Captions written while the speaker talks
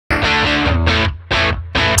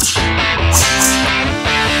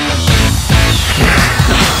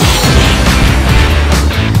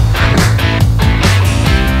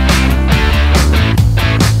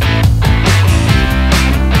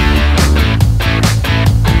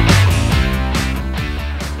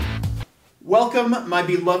Welcome, my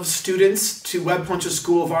beloved students, to WebPunch's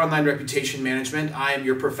School of Online Reputation Management. I am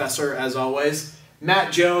your professor, as always,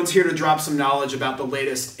 Matt Jones, here to drop some knowledge about the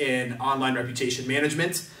latest in online reputation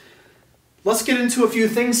management. Let's get into a few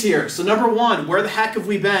things here. So number one, where the heck have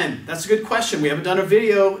we been? That's a good question. We haven't done a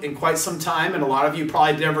video in quite some time, and a lot of you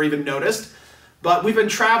probably never even noticed. But we've been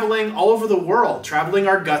traveling all over the world, traveling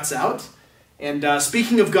our guts out. And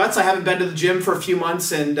speaking of guts, I haven't been to the gym for a few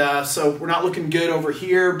months, and so we're not looking good over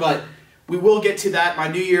here, but we will get to that. My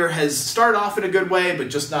new year has started off in a good way, but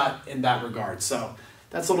just not in that regard. So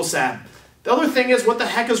that's a little sad. The other thing is, what the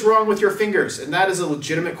heck is wrong with your fingers? And that is a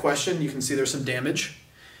legitimate question. You can see there's some damage.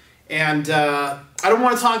 And I don't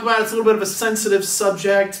want to talk about it. It's a little bit of a sensitive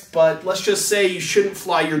subject, but let's just say you shouldn't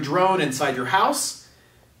fly your drone inside your house.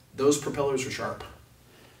 Those propellers are sharp.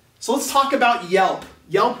 So let's talk about Yelp.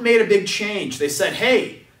 Yelp made a big change. They said,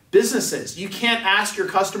 hey, businesses, you can't ask your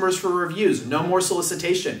customers for reviews. No more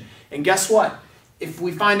solicitation. And guess what? If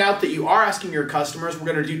we find out that you are asking your customers, we're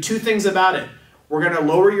going to do two things about it. We're going to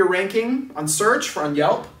lower your ranking on search on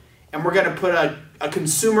Yelp, and we're going to put a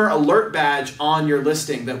consumer alert badge on your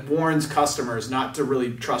listing that warns customers not to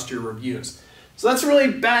really trust your reviews. So that's a really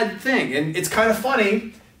bad thing. And it's kind of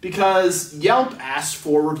funny because Yelp asks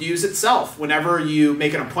for reviews itself. Whenever you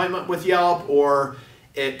make an appointment with Yelp or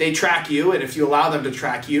they track you, and if you allow them to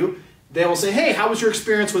track you, they will say, hey, how was your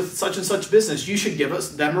experience with such and such business? You should give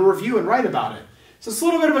them a review and write about it. So it's a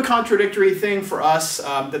little bit of a contradictory thing for us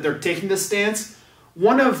that they're taking this stance.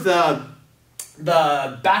 One of the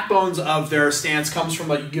backbones of their stance comes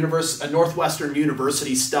from a Northwestern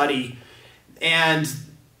University study. And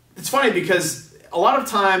it's funny because a lot of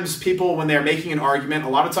times people, when they're making an argument, a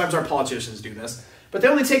lot of times our politicians do this, but they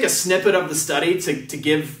only take a snippet of the study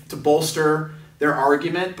to bolster their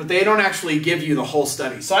argument, but they don't actually give you the whole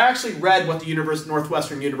study. So I actually read what the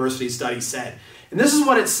Northwestern University study said. And this is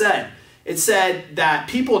what it said. It said that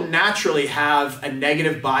people naturally have a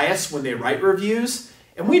negative bias when they write reviews.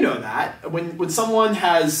 And we know that. When someone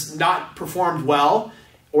has not performed well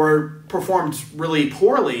or performed really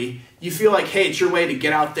poorly, you feel like, hey, it's your way to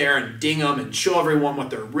get out there and ding them and show everyone what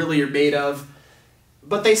they're really made of.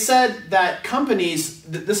 But they said that companies,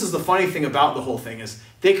 this is the funny thing about the whole thing, is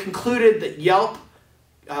they concluded that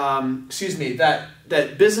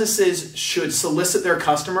that businesses should solicit their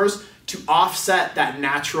customers to offset that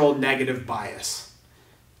natural negative bias.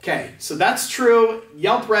 Okay, so that's true.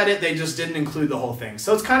 Yelp read it, they just didn't include the whole thing.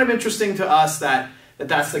 So it's kind of interesting to us that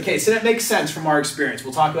that's the case, and it makes sense from our experience.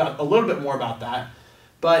 We'll talk about a little bit more about that.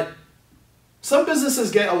 But some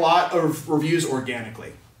businesses get a lot of reviews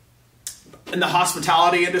organically. In the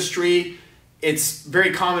hospitality industry, it's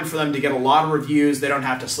very common for them to get a lot of reviews. They don't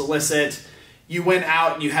have to solicit. You went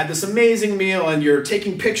out and you had this amazing meal and you're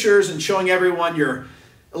taking pictures and showing everyone your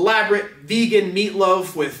elaborate vegan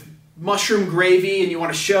meatloaf with mushroom gravy, and you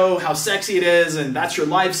want to show how sexy it is, and that's your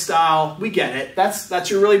lifestyle. We get it.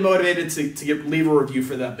 That's you're really motivated to leave a review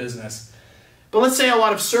for that business. But let's say a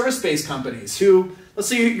lot of service-based companies who, let's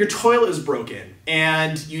say your toilet is broken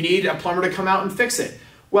and you need a plumber to come out and fix it.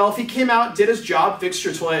 Well, if he came out, did his job, fixed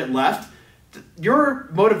your toilet, and left, your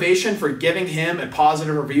motivation for giving him a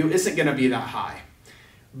positive review isn't going to be that high.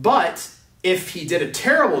 But if he did a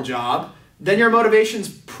terrible job, then your motivation's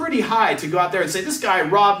pretty high to go out there and say, this guy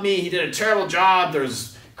robbed me, he did a terrible job,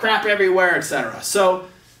 there's crap everywhere, etc. So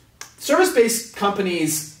service-based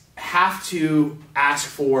companies have to ask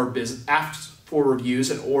for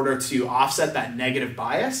reviews in order to offset that negative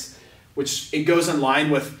bias, which it goes in line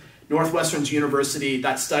with Northwestern University,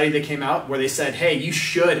 that study that came out where they said, hey, you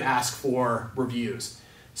should ask for reviews.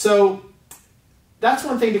 So that's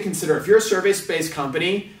one thing to consider. If you're a service-based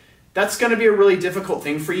company, that's going to be a really difficult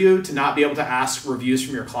thing for you to not be able to ask reviews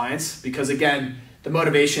from your clients because, again, the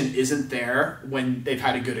motivation isn't there when they've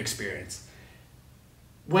had a good experience.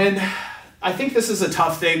 I think this is a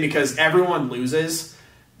tough thing because everyone loses.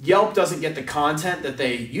 Yelp doesn't get the content that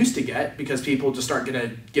they used to get because people just aren't going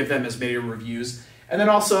to give them as many reviews. And then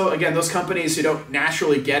also, again, those companies who don't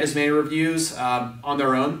naturally get as many reviews on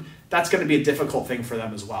their own, that's going to be a difficult thing for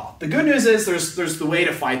them as well. The good news is there's the way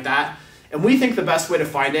to fight that. And we think the best way to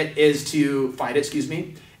fight it is to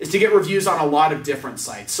get reviews on a lot of different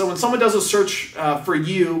sites. So when someone does a search for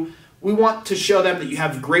you, we want to show them that you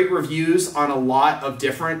have great reviews on a lot of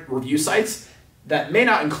different review sites that may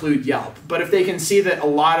not include Yelp. But if they can see that a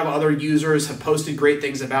lot of other users have posted great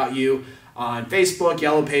things about you on Facebook,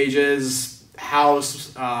 Yellow Pages,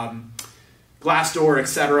 House, Glassdoor,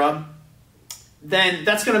 etc., then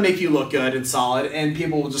that's going to make you look good and solid, and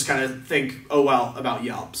people will just kind of think, oh well, about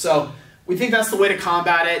Yelp. So we think that's the way to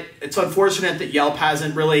combat it. It's unfortunate that Yelp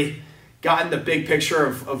hasn't really gotten the big picture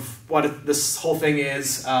of what this whole thing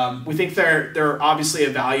is. We think they're obviously a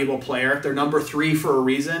valuable player. They're number 3 for a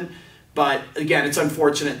reason, but again, it's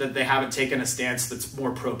unfortunate that they haven't taken a stance that's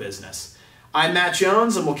more pro-business. I'm Matt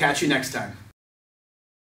Jones, and we'll catch you next time.